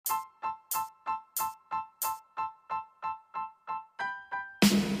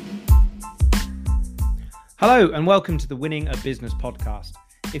Hello and welcome to the Winning a Business podcast.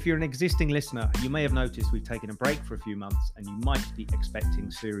 If you're an existing listener, you may have noticed we've taken a break for a few months and you might be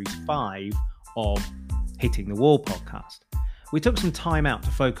expecting series 5 of Hitting the Wall podcast. We took some time out to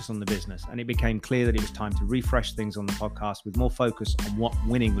focus on the business and it became clear that it was time to refresh things on the podcast with more focus on what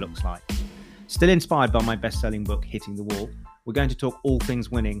winning looks like. Still inspired by my best-selling book, Hitting the Wall, we're going to talk all things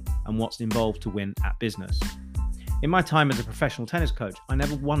winning and what's involved to win at business. In my time as a professional tennis coach, I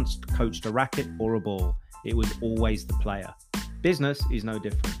never once coached a racket or a ball. It was always the player. Business is no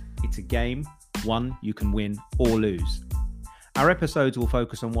different. It's a game, one you can win or lose. Our episodes will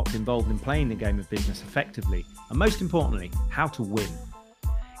focus on what's involved in playing the game of business effectively, and most importantly, how to win.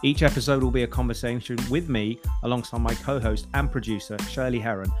 Each episode will be a conversation with me alongside my co-host and producer, Shirley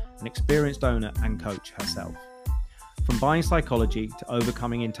Heron, an experienced owner and coach herself. From buying psychology to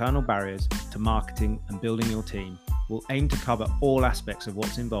overcoming internal barriers to marketing and building your team, we'll aim to cover all aspects of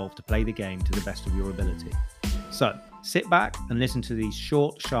what's involved to play the game to the best of your ability. So sit back and listen to these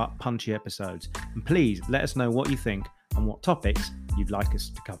short, sharp, punchy episodes, and please let us know what you think and what topics you'd like us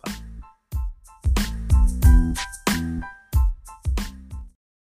to cover.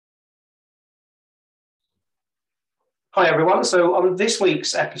 Hi everyone. So on this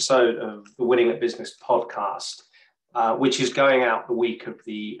week's episode of the Winning at Business podcast, which is going out the week of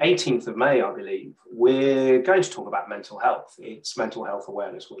the 18th of May, I believe, we're going to talk about mental health. It's Mental Health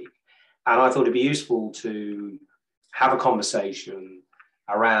Awareness Week. And I thought it'd be useful to have a conversation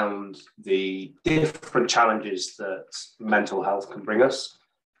around the different challenges that mental health can bring us.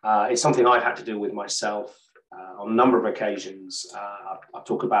 It's something I've had to deal with myself on a number of occasions. I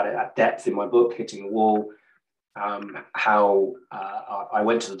talk about it at depth in my book, Hitting the Wall, how I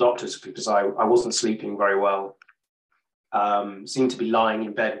went to the doctors because I wasn't sleeping very well. Seemed to be lying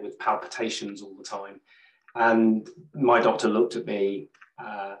in bed with palpitations all the time. And my doctor looked at me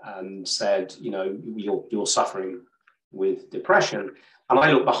and said, you know, you're suffering with depression. And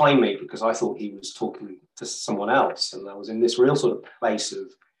I looked behind me because I thought he was talking to someone else. And I was in this real sort of place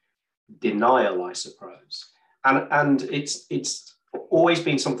of denial, I suppose. And it's always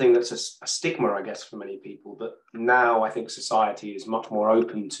been something that's a stigma, I guess, for many people. But now I think society is much more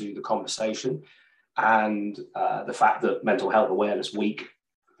open to the conversation. And the fact that Mental Health Awareness Week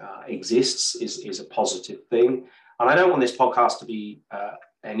exists is a positive thing. And I don't want this podcast to be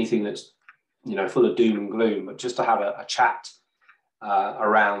anything that's, you know, full of doom and gloom, but just to have a chat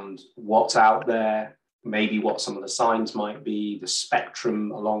around what's out there, maybe what some of the signs might be, the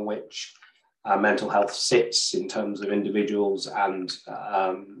spectrum along which mental health sits in terms of individuals and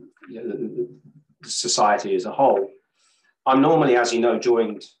the society as a whole. I'm normally, as you know,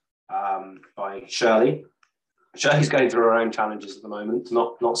 joined by Shirley. Shirley's going through her own challenges at the moment,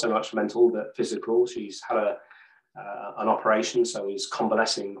 not so much mental, but physical. She's had an operation, so is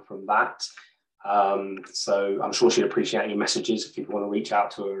convalescing from that. So I'm sure she'd appreciate any messages if people want to reach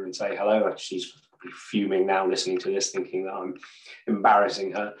out to her and say hello. She's fuming now listening to this, thinking that I'm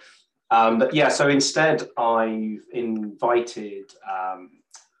embarrassing her. But yeah, so instead I've invited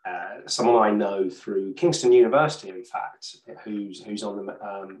someone I know through Kingston University, in fact, who's on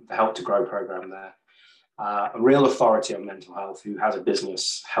the Help to Grow program there, a real authority on mental health, who has a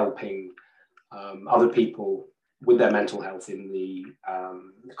business helping other people with their mental health in the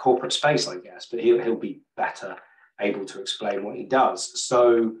corporate space, I guess. But he'll be better able to explain what he does.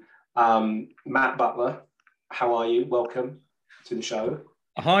 So, Matt Butler, how are you? Welcome to the show.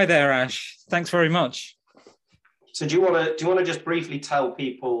 Hi there, Ash. Thanks very much. So do you want to just briefly tell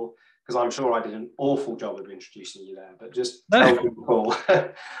people, because I'm sure I did an awful job of introducing you there, but just tell people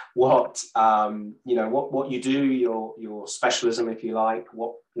what you do, your specialism, if you like,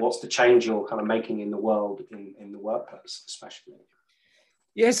 what's the change you're kind of making in the world, in the workplace, especially.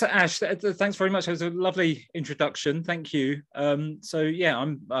 Yes, Ash, thanks very much. It was a lovely introduction. Thank you. So yeah,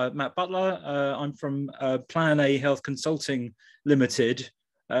 I'm Matt Butler. I'm from Plan A Health Consulting Limited.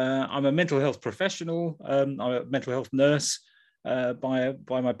 I'm a mental health professional. I'm a mental health nurse by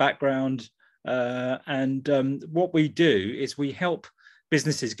my background. And what we do is we help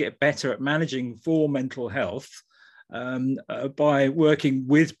businesses get better at managing for mental health by working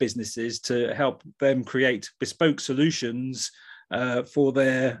with businesses to help them create bespoke solutions for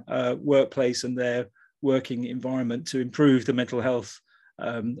their workplace and their working environment to improve the mental health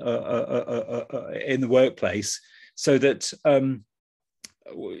in the workplace, so that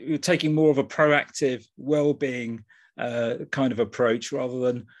we're taking more of a proactive well-being kind of approach rather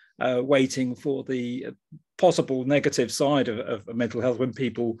than waiting for the possible negative side of mental health when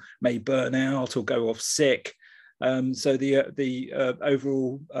people may burn out or go off sick. So the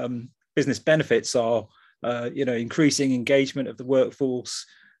overall business benefits are increasing engagement of the workforce,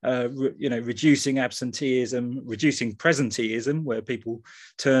 reducing absenteeism, reducing presenteeism, where people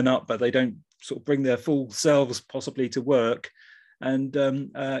turn up but they don't sort of bring their full selves possibly to work, and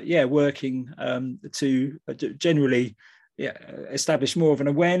working to generally establish more of an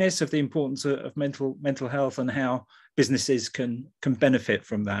awareness of the importance of mental health and how businesses can benefit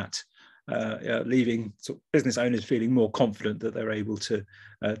from that, leaving sort of business owners feeling more confident that they're able to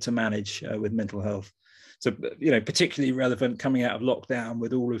manage with mental health. So, particularly relevant coming out of lockdown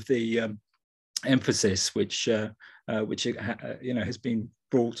with all of the emphasis which has been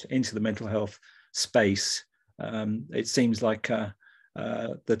brought into the mental health space. It seems like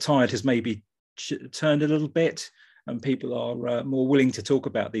the tide has maybe turned a little bit, and people are more willing to talk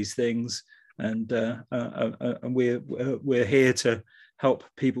about these things. And we're here to help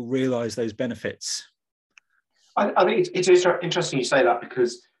people realise those benefits. I think it's interesting you say that,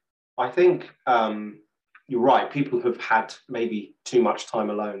 because I think you're right. People have had maybe too much time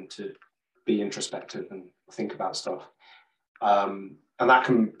alone to be introspective and think about stuff, and that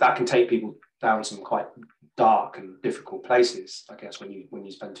can take people down some quite dark and difficult places, I guess, when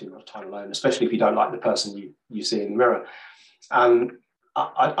you spend too much time alone, especially if you don't like the person you see in the mirror. And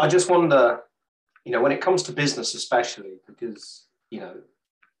I just wonder, when it comes to business, especially because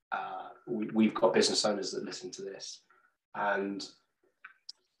we've got business owners that listen to this, and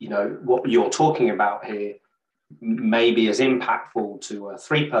what you're talking about here may be as impactful to a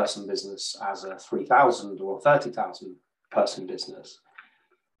 3-person business as a 3,000 or 30,000 person business.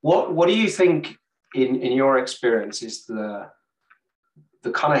 What do you think, in your experience, is the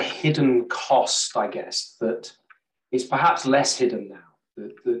kind of hidden cost, I guess, that is perhaps less hidden now,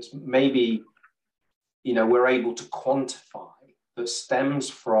 that maybe we're able to quantify, that stems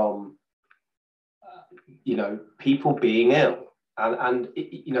from people being ill? And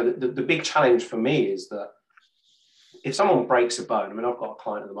the big challenge for me is that if someone breaks a bone, I've got a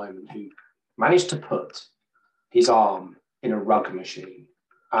client at the moment who managed to put his arm in a rug machine,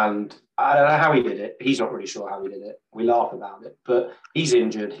 and I don't know how he did it. He's not really sure how he did it. We laugh about it, but he's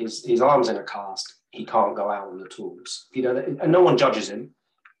injured. His arm's in a cast. He can't go out on the tools. And no one judges him.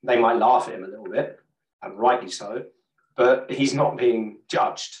 They might laugh at him a little bit, and rightly so, but he's not being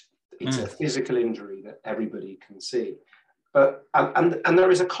judged. It's a physical injury that everybody can see. But and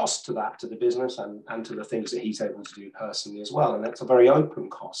there is a cost to that, to the business and to the things that he's able to do personally as well. And that's a very open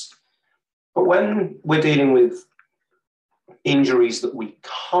cost. But when we're dealing with injuries that we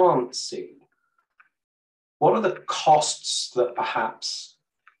can't see, what are the costs that perhaps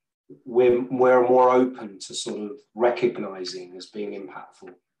we're more open to sort of recognizing as being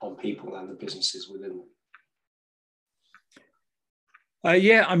impactful on people and the businesses within them?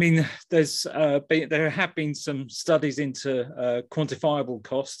 There have been some studies into quantifiable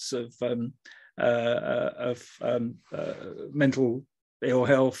costs of mental ill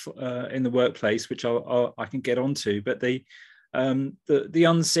health in the workplace, which I can get onto. But the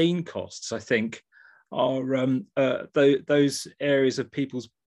unseen costs, I think, are those areas of people's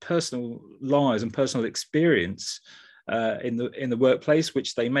personal lives and personal experience in the workplace,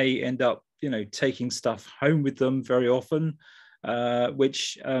 which they may end up, taking stuff home with them very often.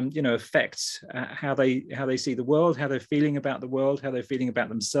 Which affects how they see the world, how they're feeling about the world, how they're feeling about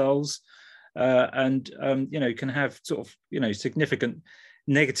themselves, and can have sort of significant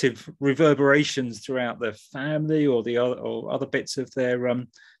negative reverberations throughout their family or other bits of their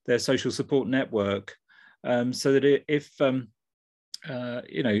social support network. So that if the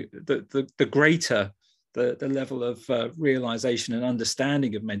greater the level of realization and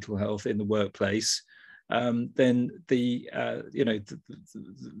understanding of mental health in the workplace, then the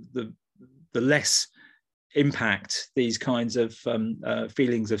less impact these kinds of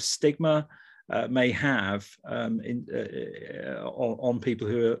feelings of stigma may have on people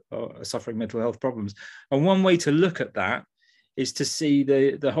who are suffering mental health problems. And one way to look at that is to see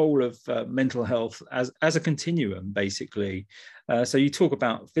the whole of mental health as a continuum, basically. So you talk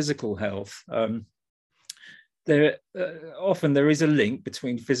about physical health. Often there is a link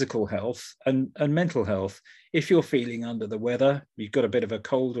between physical health and mental health. If you're feeling under the weather, you've got a bit of a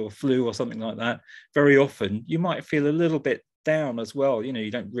cold or flu or something like that, very often you might feel a little bit down as well.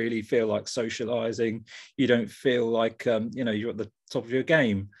 You don't really feel like socializing. You don't feel like you're at the top of your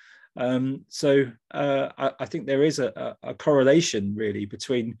game. So I think there is a correlation really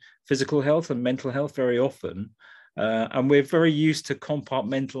between physical health and mental health very often. And we're very used to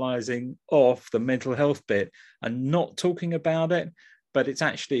compartmentalizing off the mental health bit and not talking about it, but it's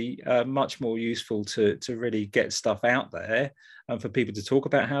actually much more useful to really get stuff out there and for people to talk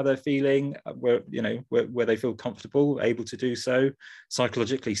about how they're feeling, where they feel comfortable, able to do so,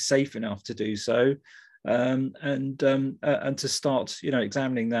 psychologically safe enough to do so. and to start,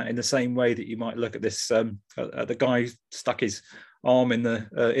 examining that in the same way that you might look at this. The guy stuck his arm in the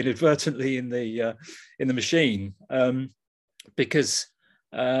inadvertently in the machine, because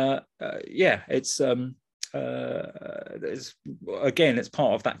it's again, it's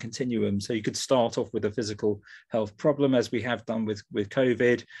part of that continuum. So you could start off with a physical health problem, as we have done with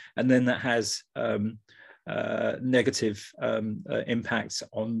COVID, and then that has negative impacts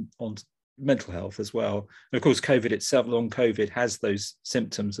on mental health as well. And of course, COVID itself, long COVID, has those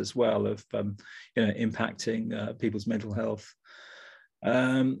symptoms as well of impacting people's mental health,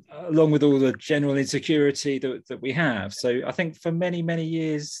 along with all the general insecurity that we have. So I think for many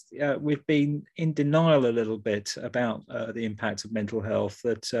years we've been in denial a little bit about the impact of mental health,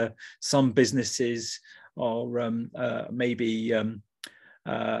 that some businesses are maybe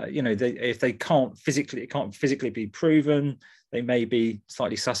if they can't physically be proven, they may be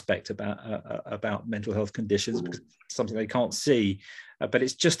slightly suspect about mental health conditions, because it's something they can't see, but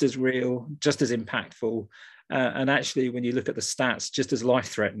it's just as real, just as impactful, and actually, when you look at the stats, just as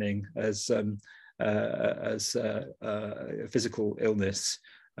life-threatening as physical illness,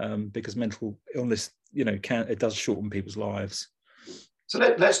 because mental illness, it does shorten people's lives. So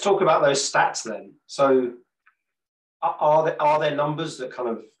let's talk about those stats then. So are there numbers that kind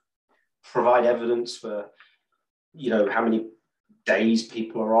of provide evidence for, how many days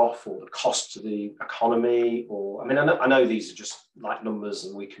people are off, or the cost to the economy? Or I know these are just like numbers,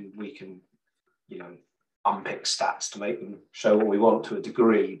 and we can unpick stats to make them show what we want to a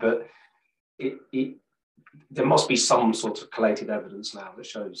degree, but there must be some sort of collated evidence now that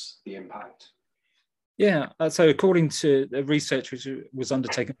shows the impact. Yeah, so according to the research which was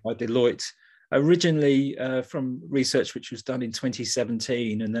undertaken by Deloitte, originally from research which was done in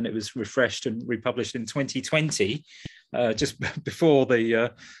 2017, and then it was refreshed and republished in 2020, just before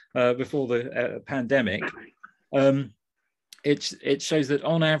the pandemic. It shows that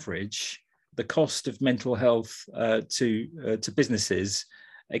on average, the cost of mental health to businesses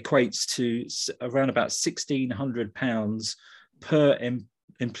equates to around about £1,600 per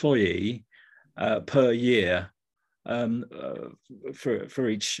employee per year, for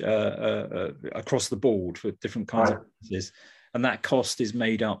each across the board for different kinds of businesses, and that cost is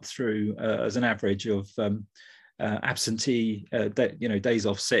made up through as an average of absentee, days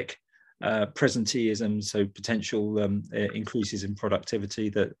off sick, presenteeism, so potential increases in productivity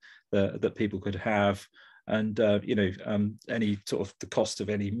that people could have, and any sort of the cost of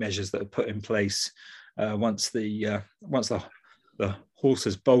any measures that are put in place once the horse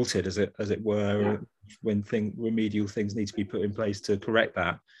has bolted, as it were, when remedial things need to be put in place to correct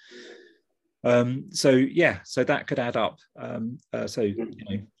that. So that could add up.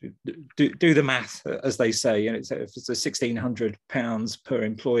 Do the math, as they say. If it's £1,600 per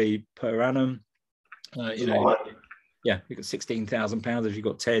employee per annum, you've got £16,000. If you've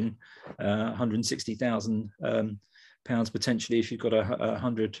got 10, £160,000 potentially if you've got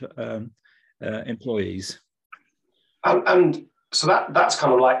 100 employees. And so that's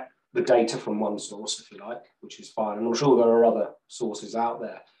kind of like the data from one source, if you like, which is fine. And I'm sure there are other sources out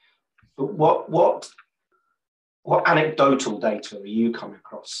there. But what anecdotal data are you coming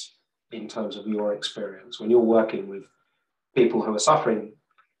across in terms of your experience when you're working with people who are suffering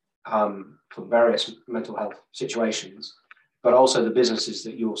from various mental health situations, but also the businesses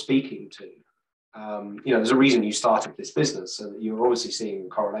that you're speaking to? There's a reason you started this business, so that you're obviously seeing a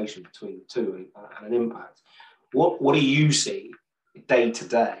correlation between the two and an impact. What do you see day to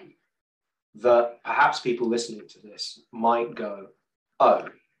day that perhaps people listening to this might go, oh,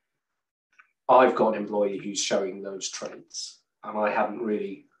 I've got an employee who's showing those traits, and I haven't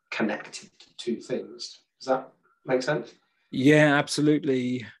really connected the two things? Does that make sense? Yeah,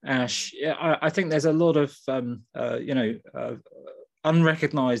 absolutely, Ash. Yeah, I think there's a lot of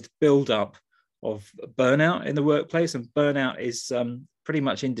unrecognized build-up of burnout in the workplace, and burnout is pretty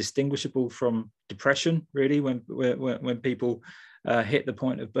much indistinguishable from depression. Really, when people hit the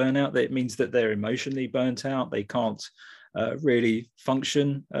point of burnout, that it means that they're emotionally burnt out. They can't really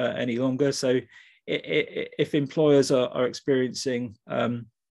function any longer. So if employers are experiencing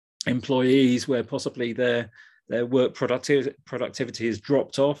employees where possibly their work productivity has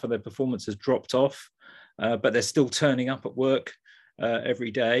dropped off and their performance has dropped off, but they're still turning up at work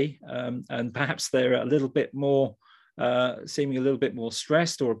every day, and perhaps they're a little bit more seeming a little bit more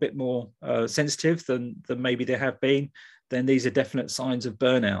stressed or a bit more sensitive than maybe they have been, then these are definite signs of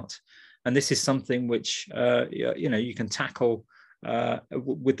burnout. And this is something which you can tackle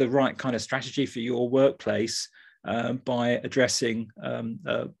with the right kind of strategy for your workplace by addressing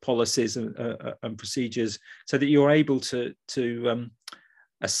policies and procedures, so that you're able to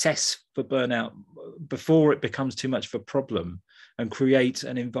assess for burnout before it becomes too much of a problem, and create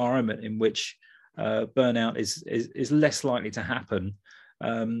an environment in which burnout is less likely to happen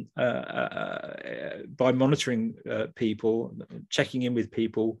by monitoring people, checking in with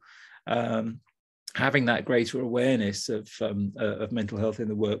people, having that greater awareness of mental health in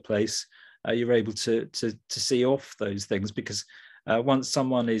the workplace. You're able to see off those things, because once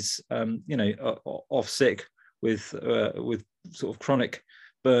someone is off sick with sort of chronic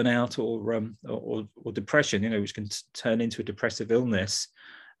burnout or depression, which can turn into a depressive illness,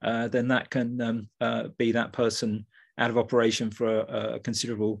 then that can be that person out of operation for a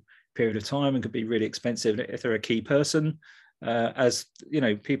considerable period of time, and could be really expensive if they're a key person. As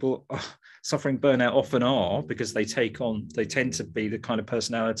people suffering burnout often are, because they tend to be the kind of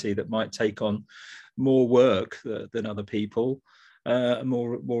personality that might take on more work than other people,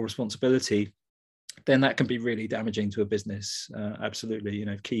 more responsibility. Then that can be really damaging to a business. Absolutely,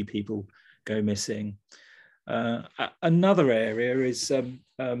 key people go missing. Another area is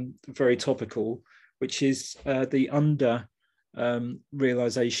very topical, which is the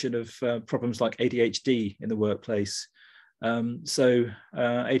realization of problems like ADHD in the workplace. So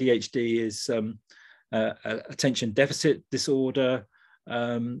ADHD is attention deficit disorder.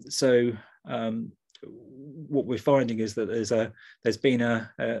 What we're finding is that there's been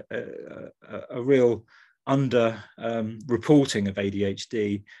a real reporting of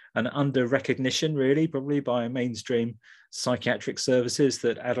ADHD, and under recognition, really, probably by mainstream psychiatric services,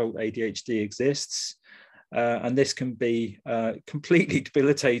 that adult ADHD exists. And this can be completely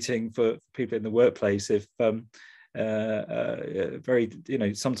debilitating for people in the workplace if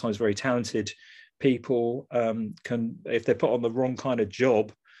sometimes very talented people if they're put on the wrong kind of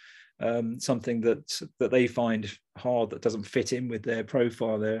job, something that they find hard, that doesn't fit in with their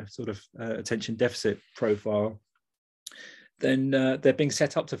profile, their sort of attention deficit profile, then they're being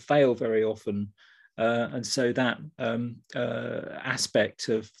set up to fail very often. And so that aspect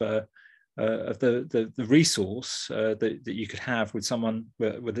of the resource that you could have with someone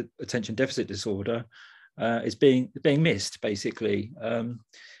with attention deficit disorder is being missed, basically.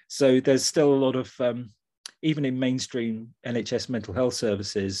 So there's still a lot of, even in mainstream NHS mental health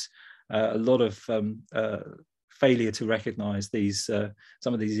services, a lot of failure to recognise these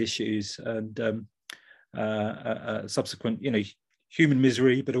some of these issues, and subsequent, human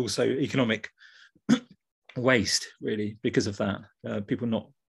misery, but also economic waste, really, because of that. People not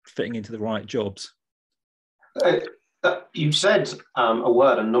fitting into the right jobs. You said a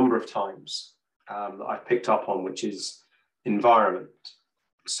word a number of times that I've picked up on, which is environment.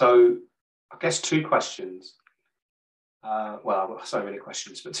 So I guess two questions. Well, so many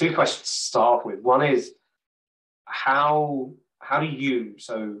questions, but two questions to start with. One is, how do you,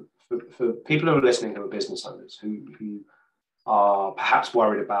 so for people who are listening who are business owners, who are perhaps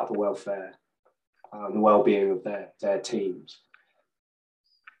worried about the welfare, the well-being of their teams,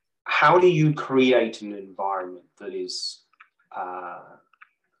 how do you create an environment that is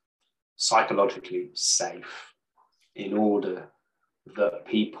psychologically safe, in order that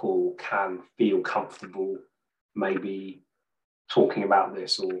people can feel comfortable maybe talking about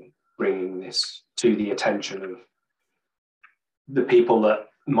this or bringing this to the attention of the people that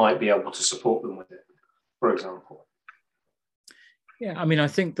might be able to support them with it, for example? Yeah, I mean, I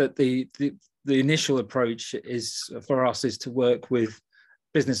think that the initial approach is, for us, is to work with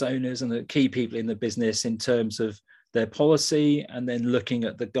business owners and the key people in the business in terms of their policy, and then looking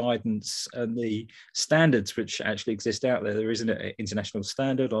at the guidance and the standards which actually exist out there. There is an international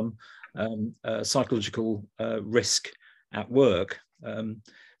standard on psychological risk at work,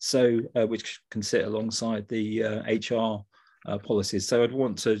 which can sit alongside the HR policies. So I'd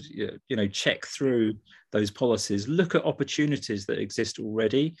want to check through those policies, look at opportunities that exist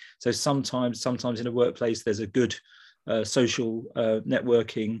already. So sometimes in a workplace there's a good social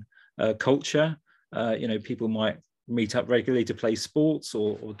networking culture. People might meet up regularly to play sports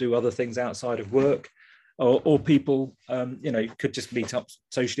or do other things outside of work, or people could just meet up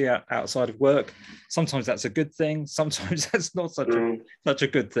socially outside of work. Sometimes that's a good thing, sometimes that's not such a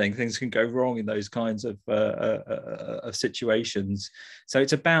good thing. Things can go wrong in those kinds of situations. So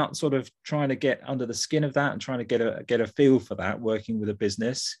it's about sort of trying to get under the skin of that and trying to get a feel for that, working with a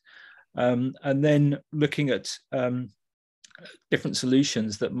business, and then looking at different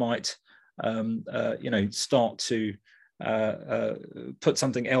solutions that might start to put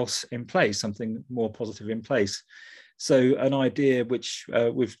something else in place, something more positive in place. So an idea which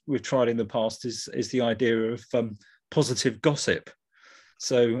we've tried in the past is the idea of positive gossip.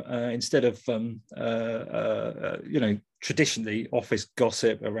 So instead of traditionally office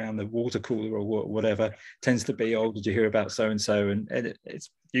gossip around the water cooler or whatever tends to be, oh, did you hear about so and so? And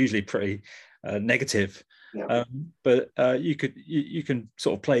it's usually pretty negative. Yeah. But you can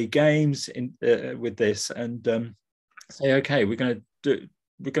sort of play games with this and say, okay, we're going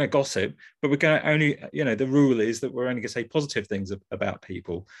to gossip, but we're going to only, the rule is that we're only going to say positive things about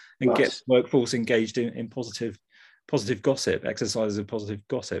people and get the workforce engaged in positive gossip, exercises of positive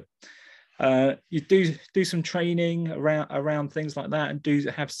gossip. You do some training around things like that, and do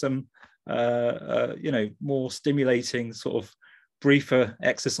have some more stimulating sort of briefer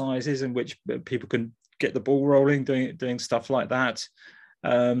exercises in which people can get the ball rolling, doing stuff like that.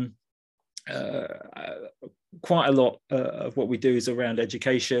 Quite a lot of what we do is around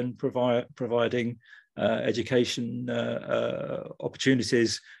education, providing education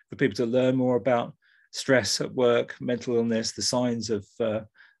opportunities for people to learn more about stress at work, mental illness, the signs of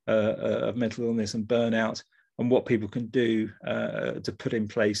mental illness and burnout, and what people can do to put in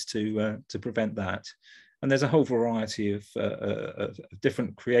place to prevent that. And there's a whole variety of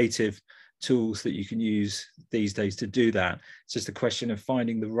different creative tools that you can use these days to do that. It's just a question of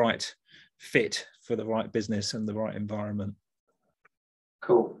finding the right fit for the right business and the right environment.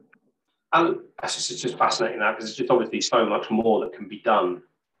 Cool. It's just fascinating now, because it's just obviously so much more that can be done,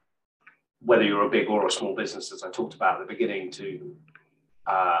 whether you're a big or a small business, as I talked about at the beginning, to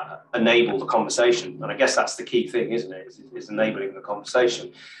enable the conversation. And I guess that's the key thing, isn't it? Is enabling the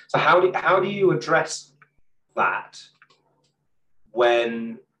conversation. So how do you address that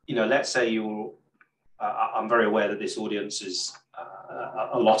when, let's say you're, I'm very aware that this audience is,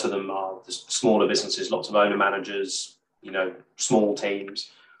 a lot of them are the smaller businesses, lots of owner managers, small teams.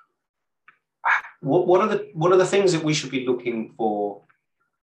 What are the things that we should be looking for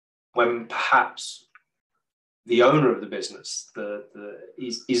when perhaps the owner of the business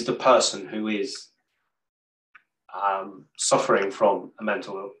is the person who is suffering from a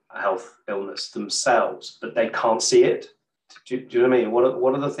mental health illness themselves, but they can't see it? Do you know what I mean?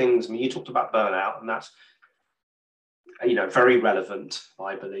 What are the things? I mean, you talked about burnout, and that's very relevant,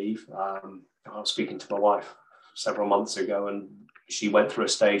 I believe. I was speaking to my wife several months ago, and she went through a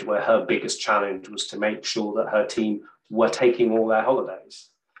stage where her biggest challenge was to make sure that her team were taking all their holidays,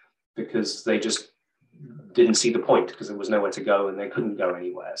 because they just didn't see the point, because there was nowhere to go and they couldn't go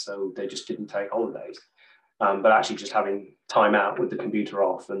anywhere. So they just didn't take holidays. But actually just having time out with the computer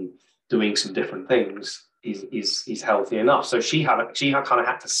off and doing some different things is healthy enough. So she kind of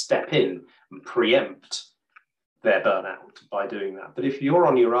had to step in and preempt their burnout by doing that. But if you're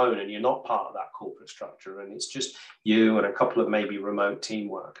on your own and you're not part of that corporate structure, and it's just you and a couple of maybe remote team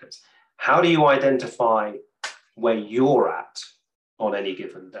workers, how do you identify where you're at on any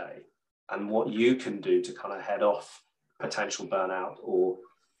given day and what you can do to kind of head off potential burnout or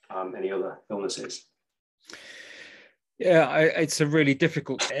any other illnesses? Yeah, it's a really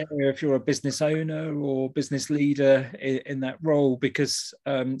difficult area if you're a business owner or business leader in that role, because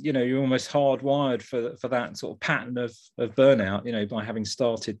you're almost hardwired for that sort of pattern of burnout, by having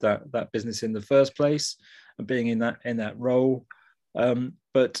started that business in the first place and being in that role.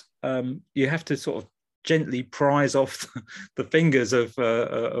 But you have to sort of gently prise off the fingers of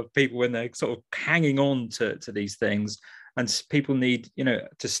people when they're sort of hanging on to these things, and people need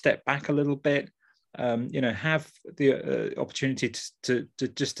to step back a little bit. Have the opportunity to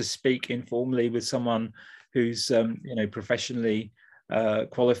just to speak informally with someone who's professionally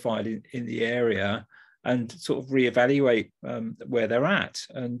qualified in the area, and sort of reevaluate where they're at,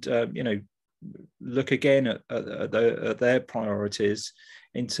 and look again at their priorities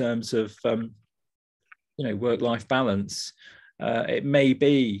in terms of work-life balance. It may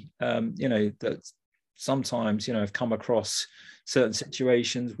be that sometimes I've come across certain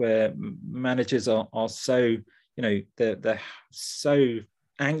situations where managers are so they're so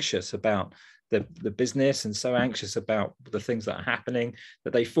anxious about the business and so anxious about the things that are happening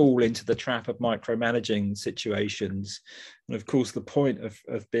that they fall into the trap of micromanaging situations. And of course, the point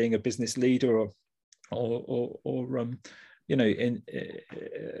of being a business leader or in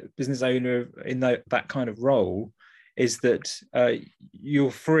business owner in that kind of role is that you're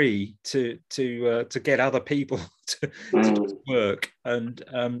free to get other people to work, and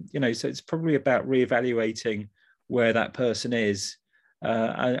so it's probably about reevaluating where that person is,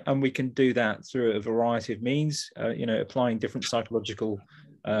 and we can do that through a variety of means. Applying different psychological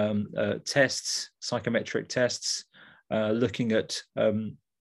tests, psychometric tests, looking at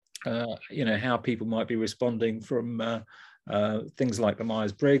how people might be responding from things like the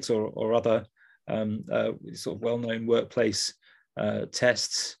Myers-Briggs or other sort of well-known workplace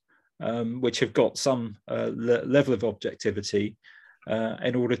tests, which have got some level of objectivity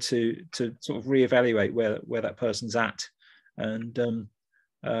in order to sort of reevaluate where that person's at, and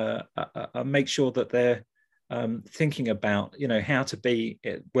make sure that they're thinking about, how to be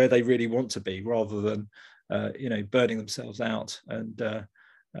where they really want to be, rather than, burning themselves out and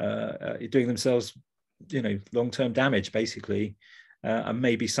doing themselves, long-term damage, basically. And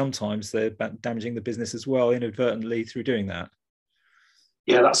maybe sometimes they're damaging the business as well, inadvertently, through doing that.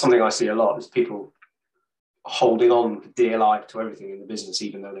 Yeah, that's something I see a lot, is people holding on for dear life to everything in the business,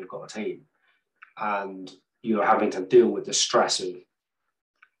 even though they've got a team. And you're having to deal with the stress of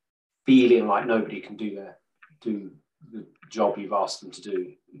feeling like nobody can do the job you've asked them to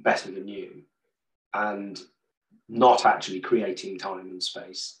do better than you, and not actually creating time and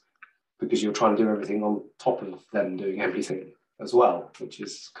space, because you're trying to do everything on top of them doing everything as well, which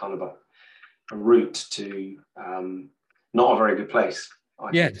is kind of a route to not a very good place.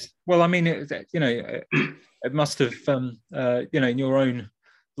 Yes. Well, I mean, it must have, in your own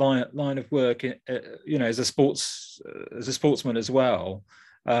line of work, as a sportsman as well,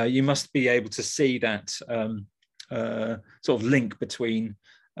 you must be able to see that sort of link between,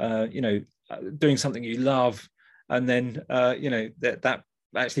 doing something you love, and then, that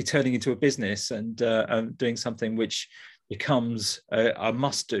actually turning into a business, and doing something which becomes a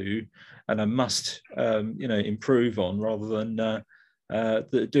must do and a must, improve on, rather than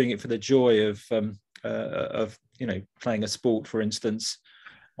doing it for the joy of playing a sport, for instance,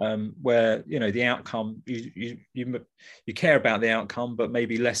 where the outcome, you care about the outcome, but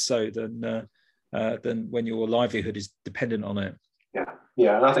maybe less so than when your livelihood is dependent on it.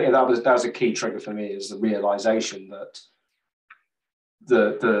 Yeah, and I think that was a key trigger for me, is the realization that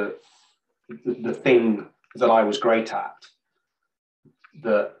the thing that I was great at,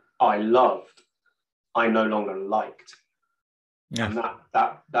 that I loved, I no longer liked. Yeah. And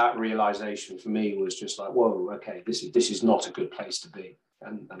that realization for me was just like, whoa, okay, this is not a good place to be.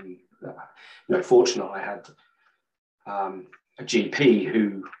 And fortunately, I had a GP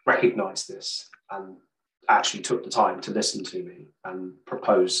who recognized this and actually took the time to listen to me and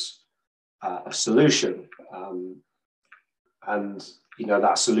propose a solution. And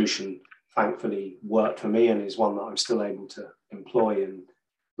that solution thankfully worked for me, and is one that I'm still able to employ and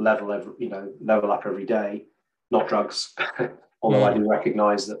level up every day. Not drugs. Although I do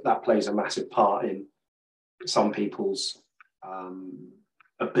recognise that plays a massive part in some people's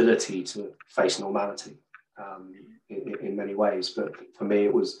ability to face normality in many ways. But for me,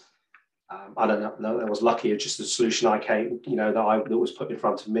 it was, I don't know, I was lucky. It's just the solution that was put in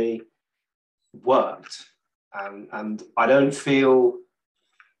front of me worked. And I don't feel,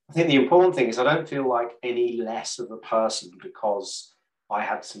 I think the important thing is I don't feel like any less of a person because I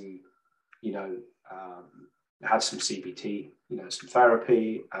had some, had some CBT, some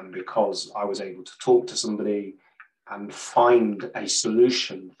therapy, and because I was able to talk to somebody and find a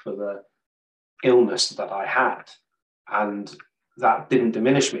solution for the illness that I had. And that didn't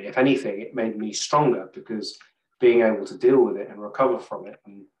diminish me. If anything, it made me stronger, because being able to deal with it and recover from it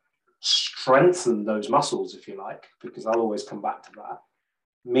and strengthen those muscles, if you like, because I'll always come back to that,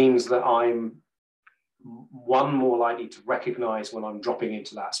 means that I'm more likely to recognize when I'm dropping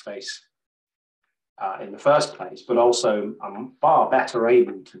into that space in the first place, but also I'm far better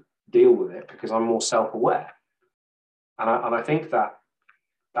able to deal with it because I'm more self-aware. And I think that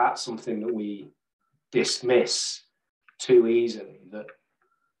that's something that we dismiss too easily, that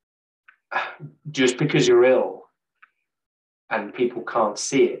just because you're ill and people can't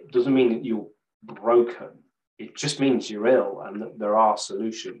see it doesn't mean that you're broken. It just means you're ill and that there are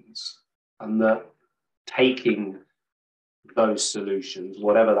solutions, and that taking those solutions,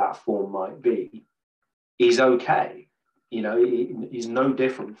 whatever that form might be, is okay. It is no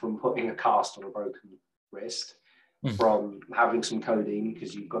different from putting a cast on a broken wrist, from having some codeine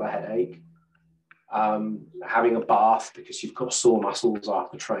because you've got a headache, having a bath because you've got sore muscles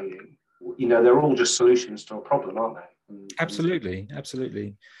after training. They're all just solutions to a problem, aren't they? Absolutely.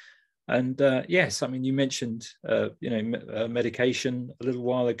 And yes, I mean, you mentioned medication a little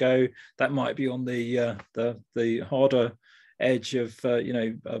while ago. That might be on the harder edge of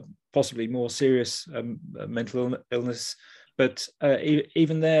possibly more serious mental illness. But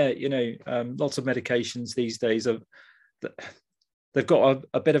even there, lots of medications these days they've got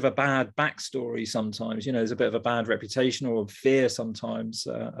a bit of a bad backstory sometimes. There's a bit of a bad reputation or fear sometimes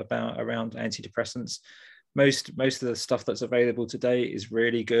around antidepressants. Most of the stuff that's available today is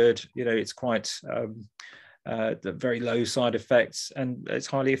really good. It's quite very low side effects, and it's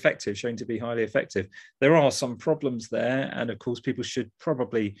highly effective, shown to be highly effective. There are some problems there, and of course people should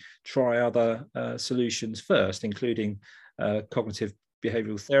probably try other solutions first, including cognitive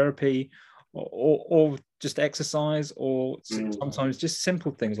behavioral therapy, or just exercise, or sometimes just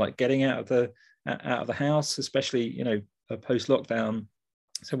simple things like getting out of the house, especially post lockdown.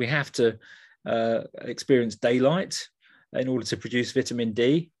 So we have to experience daylight in order to produce vitamin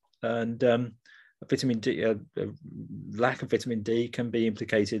D, and vitamin D, lack of vitamin D can be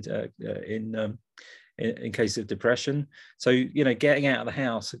implicated in case of depression. So, getting out of the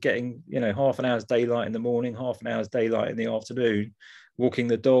house, getting, half an hour's daylight in the morning, half an hour's daylight in the afternoon, walking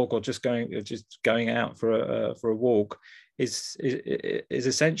the dog, or just going out for a walk is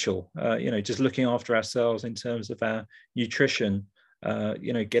essential. Just looking after ourselves in terms of our nutrition,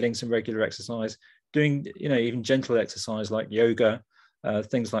 getting some regular exercise, doing, even gentle exercise like yoga,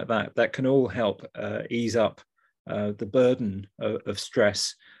 things like that can all help ease up the burden of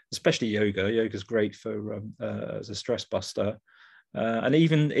stress, especially yoga. Yoga is great for as a stress buster. And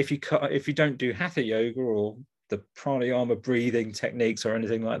even if you don't do hatha yoga or the pranayama breathing techniques or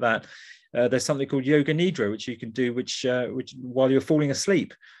anything like that, there's something called yoga nidra, which you can do, which while you're falling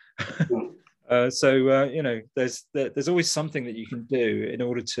asleep. So there's always something that you can do in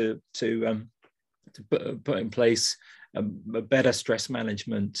order to put in place a better stress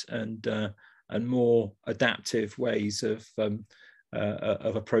management and more adaptive ways of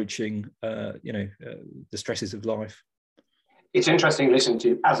approaching the stresses of life. It's interesting listening to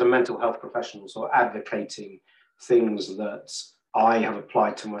you as a mental health professional, so advocating things that I have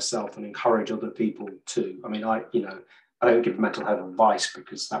applied to myself and encourage other people to. I mean, I don't give mental health advice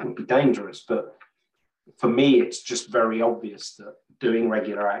because that would be dangerous, but for me, it's just very obvious that doing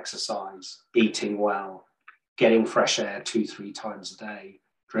regular exercise, eating well, getting fresh air 2-3 times a day,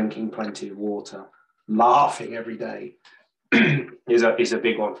 drinking plenty of water, laughing every day is a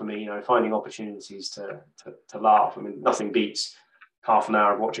big one for me. Finding opportunities to laugh. I mean, nothing beats half an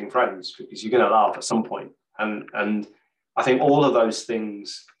hour of watching Friends, because you're going to laugh at some point. And I think all of those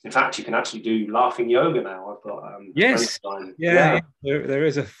things, in fact, you can actually do laughing yoga now. I've got yes, there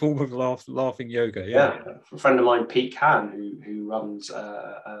is a form of laughing yoga. Yeah, a friend of mine, Pete Can, who runs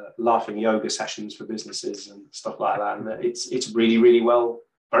laughing yoga sessions for businesses and stuff like that, and it's really, really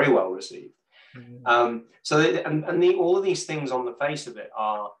very well received. Mm-hmm. All of these things on the face of it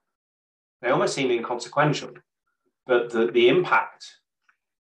they almost seem inconsequential, but the impact.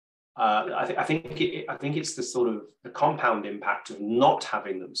 I think it's the sort of the compound impact of not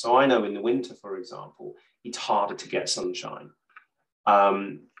having them. So I know in the winter, for example, it's harder to get sunshine.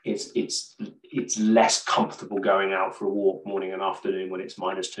 It's less comfortable going out for a walk morning and afternoon when it's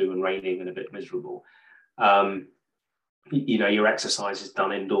 -2 and raining and a bit miserable. Your exercise is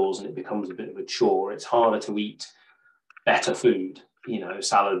done indoors and it becomes a bit of a chore. It's harder to eat better food,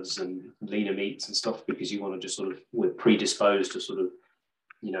 salads and leaner meats and stuff, because you want to just we're predisposed to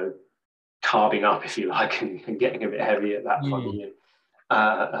carbing up, if you like, and getting a bit heavy at that time of year.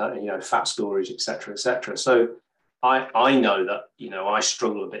 Fat storage, etc., etc. So I know that I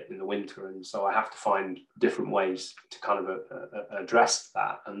struggle a bit in the winter, and so I have to find different ways to kind of address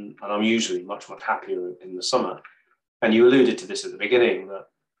that, and I'm usually much happier in the summer. And you alluded to this at the beginning, that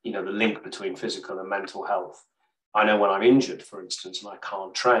the link between physical and mental health. I know when I'm injured, for instance, and I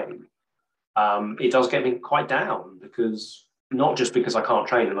can't train, it does get me quite down, because not just because I can't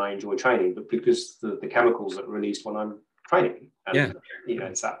train and I enjoy training, but because the chemicals that are released when I'm training. And,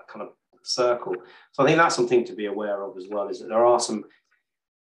 it's that kind of circle. So I think that's something to be aware of as well, is that there are some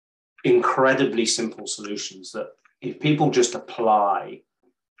incredibly simple solutions that if people just apply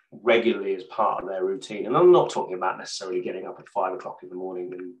regularly as part of their routine, and I'm not talking about necessarily getting up at 5 o'clock in the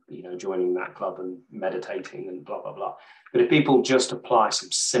morning and, joining that club and meditating and blah, blah, blah. But if people just apply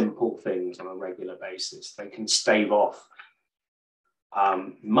some simple things on a regular basis, they can stave off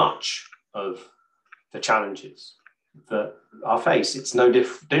much of the challenges that are faced. It's no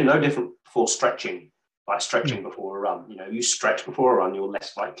different for stretching, like stretching before a run. You stretch before a run, you're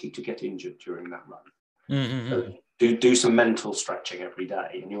less likely to get injured during that run. Mm-hmm. So do some mental stretching every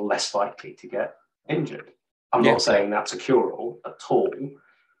day and you're less likely to get injured. I'm not saying that's a cure-all at all.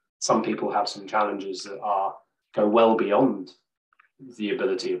 Some people have some challenges that go well beyond the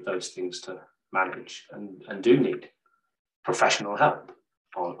ability of those things to manage and do need professional help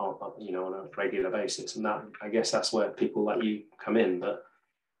on a regular basis. And that, I guess that's where people like you come in. But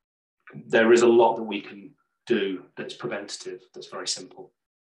there is a lot that we can do that's preventative, that's very simple.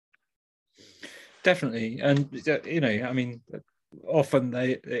 Definitely. And, often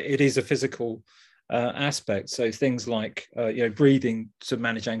it is a physical aspect. So things like, breathing to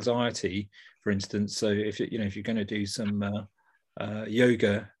manage anxiety, for instance. So if you're going to do some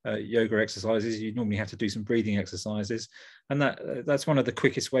yoga exercises, you normally have to do some breathing exercises, and that's one of the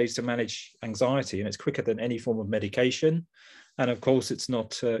quickest ways to manage anxiety, and it's quicker than any form of medication. And of course, it's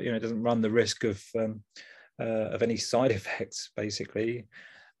not it doesn't run the risk of any side effects, basically.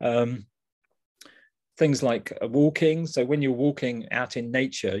 Things like walking. So when you're walking out in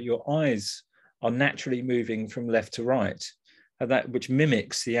nature, your eyes are naturally moving from left to right, and that which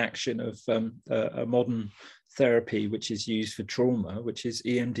mimics the action of a modern therapy which is used for trauma, which is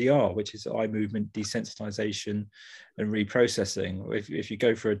EMDR, which is eye movement desensitization and reprocessing. If you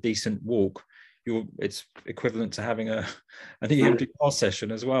go for a decent walk, it's equivalent to having an EMDR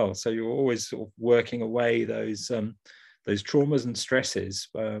session as well. So you're always sort of working away those traumas and stresses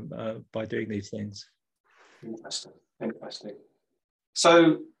by doing these things. Interesting.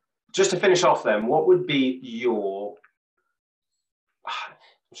 So just to finish off then, what would be your,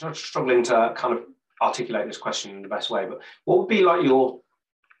 I'm struggling to kind of articulate this question in the best way, but what would be like your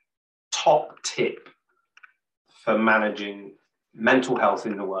top tip for managing mental health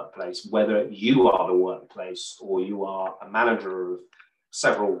in the workplace, whether you are the workplace or you are a manager of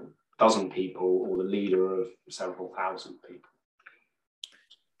several dozen people or the leader of several thousand people?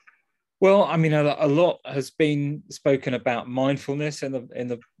 Well, I mean, a lot has been spoken about mindfulness in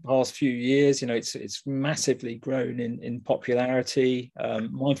the past few years. You know, it's massively grown in popularity.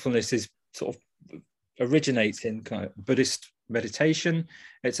 Mindfulness is sort of originates in kind of Buddhist meditation.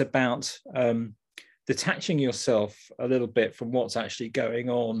 It's about detaching yourself a little bit from what's actually going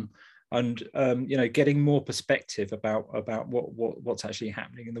on, and you know, getting more perspective about what's actually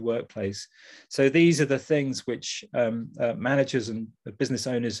happening in the workplace. So these are the things which managers and business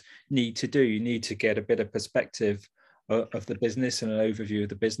owners need to do. You need to get a bit of perspective of the business and an overview of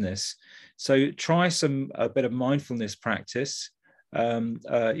the business. So try a bit of mindfulness practice. You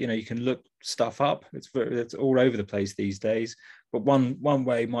know, you can look stuff up. It's all over the place these days. But one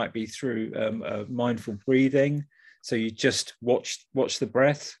way might be through mindful breathing. So you just watch the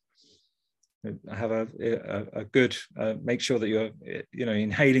breath. Have a good make sure that you're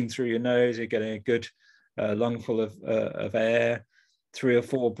inhaling through your nose. You're getting a good lungful of air, 3 or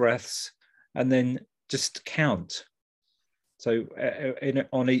 4 breaths, and then just count. So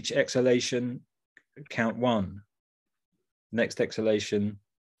on each exhalation, count 1. Next exhalation,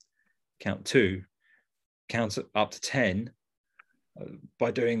 count 2. Count up to 10. By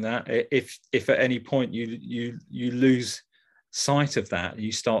doing that, if at any point you lose sight of that,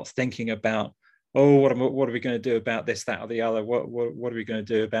 you start thinking about, oh, what are we going to do about this, that, or the other? What are we going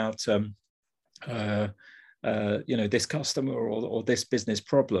to do about this customer or this business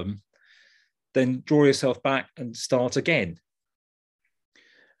problem? Then draw yourself back and start again,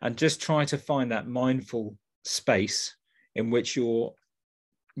 and just try to find that mindful space in which you're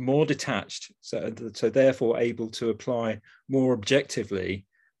more detached, so therefore able to apply more objectively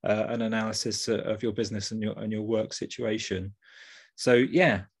an analysis of your business and your work situation. So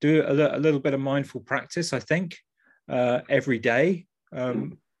yeah, do a little bit of mindful practice, I think, every day,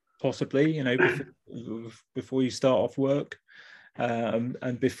 possibly, you know, before you start off work,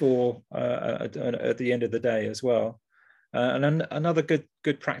 and before at the end of the day as well. And another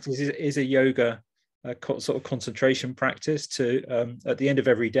good practice is a yoga sort of concentration practice to at the end of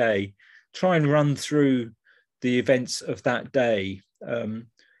every day, try and run through the events of that day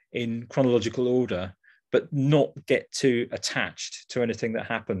in chronological order, but not get too attached to anything that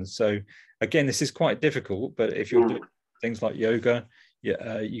happens. So again, this is quite difficult, but if you're doing things like yoga,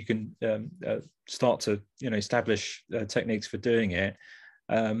 you can start to establish techniques for doing it.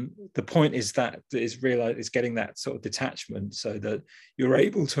 The point is getting that sort of detachment, so that you're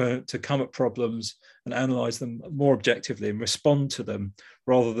able to come at problems and analyze them more objectively and respond to them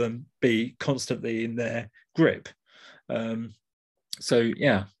rather than be constantly in their grip. So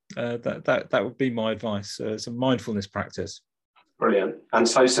yeah, that would be my advice. Some mindfulness practice. Brilliant, and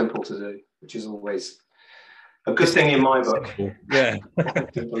so simple to do, which is always a good thing in my book. Yeah.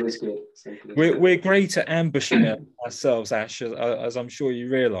 Simple is good. We're great at ambushing ourselves, Ash, as I'm sure you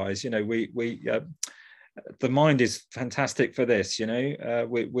realise. You know, we the mind is fantastic for this. You know,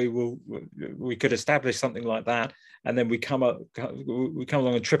 we could establish something like that, and then we come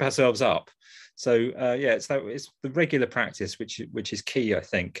along and trip ourselves up. So yeah, it's the regular practice which is key, I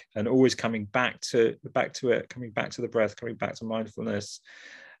think, and always coming back to it, coming back to the breath, coming back to mindfulness.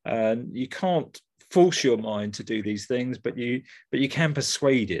 And you can't force your mind to do these things, but you can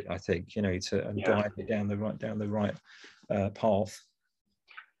persuade it, I think, you know, to guide it down the right path.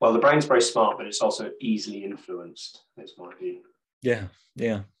 Well, the brain's very smart, but it's also easily influenced, is my view. Yeah.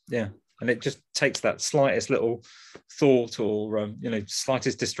 And it just takes that slightest little thought or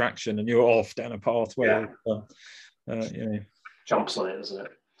slightest distraction, and you're off down a path where jumps on it, doesn't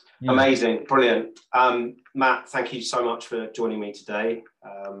it? Yeah. Amazing, brilliant. Matt, thank you so much for joining me today.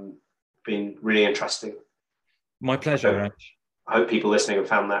 Been really interesting. My pleasure. I hope people listening have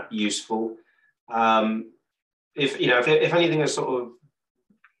found that useful. If anything has sort of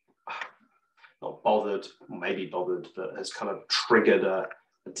not bothered, maybe bothered, but has kind of triggered a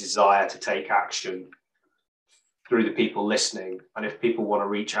a desire to take action through the people listening. And if people want to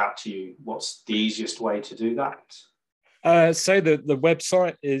reach out to you, what's the easiest way to do that? So the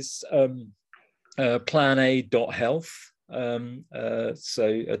website is plana.health.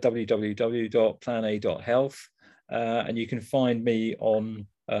 www.plana.health. And you can find me on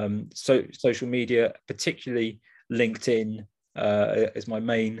social media, particularly LinkedIn is my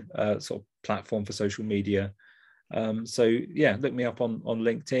main sort of platform for social media. So yeah, look me up on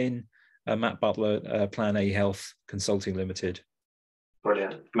LinkedIn, Matt Butler, Plan A Health Consulting Limited.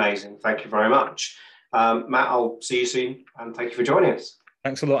 Brilliant, amazing. Thank you very much. Matt, I'll see you soon, and thank you for joining us.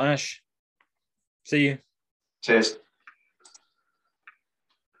 Thanks a lot, Ash. See you. Cheers.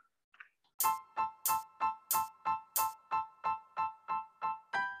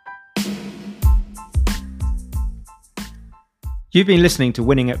 You've been listening to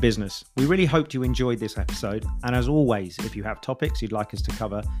Winning at Business. We really hoped you enjoyed this episode. And as always, if you have topics you'd like us to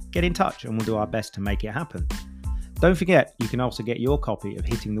cover, get in touch and we'll do our best to make it happen. Don't forget, you can also get your copy of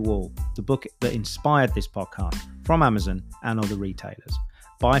Hitting the Wall, the book that inspired this podcast, from Amazon and other retailers.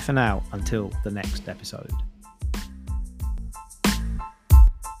 Bye for now until the next episode.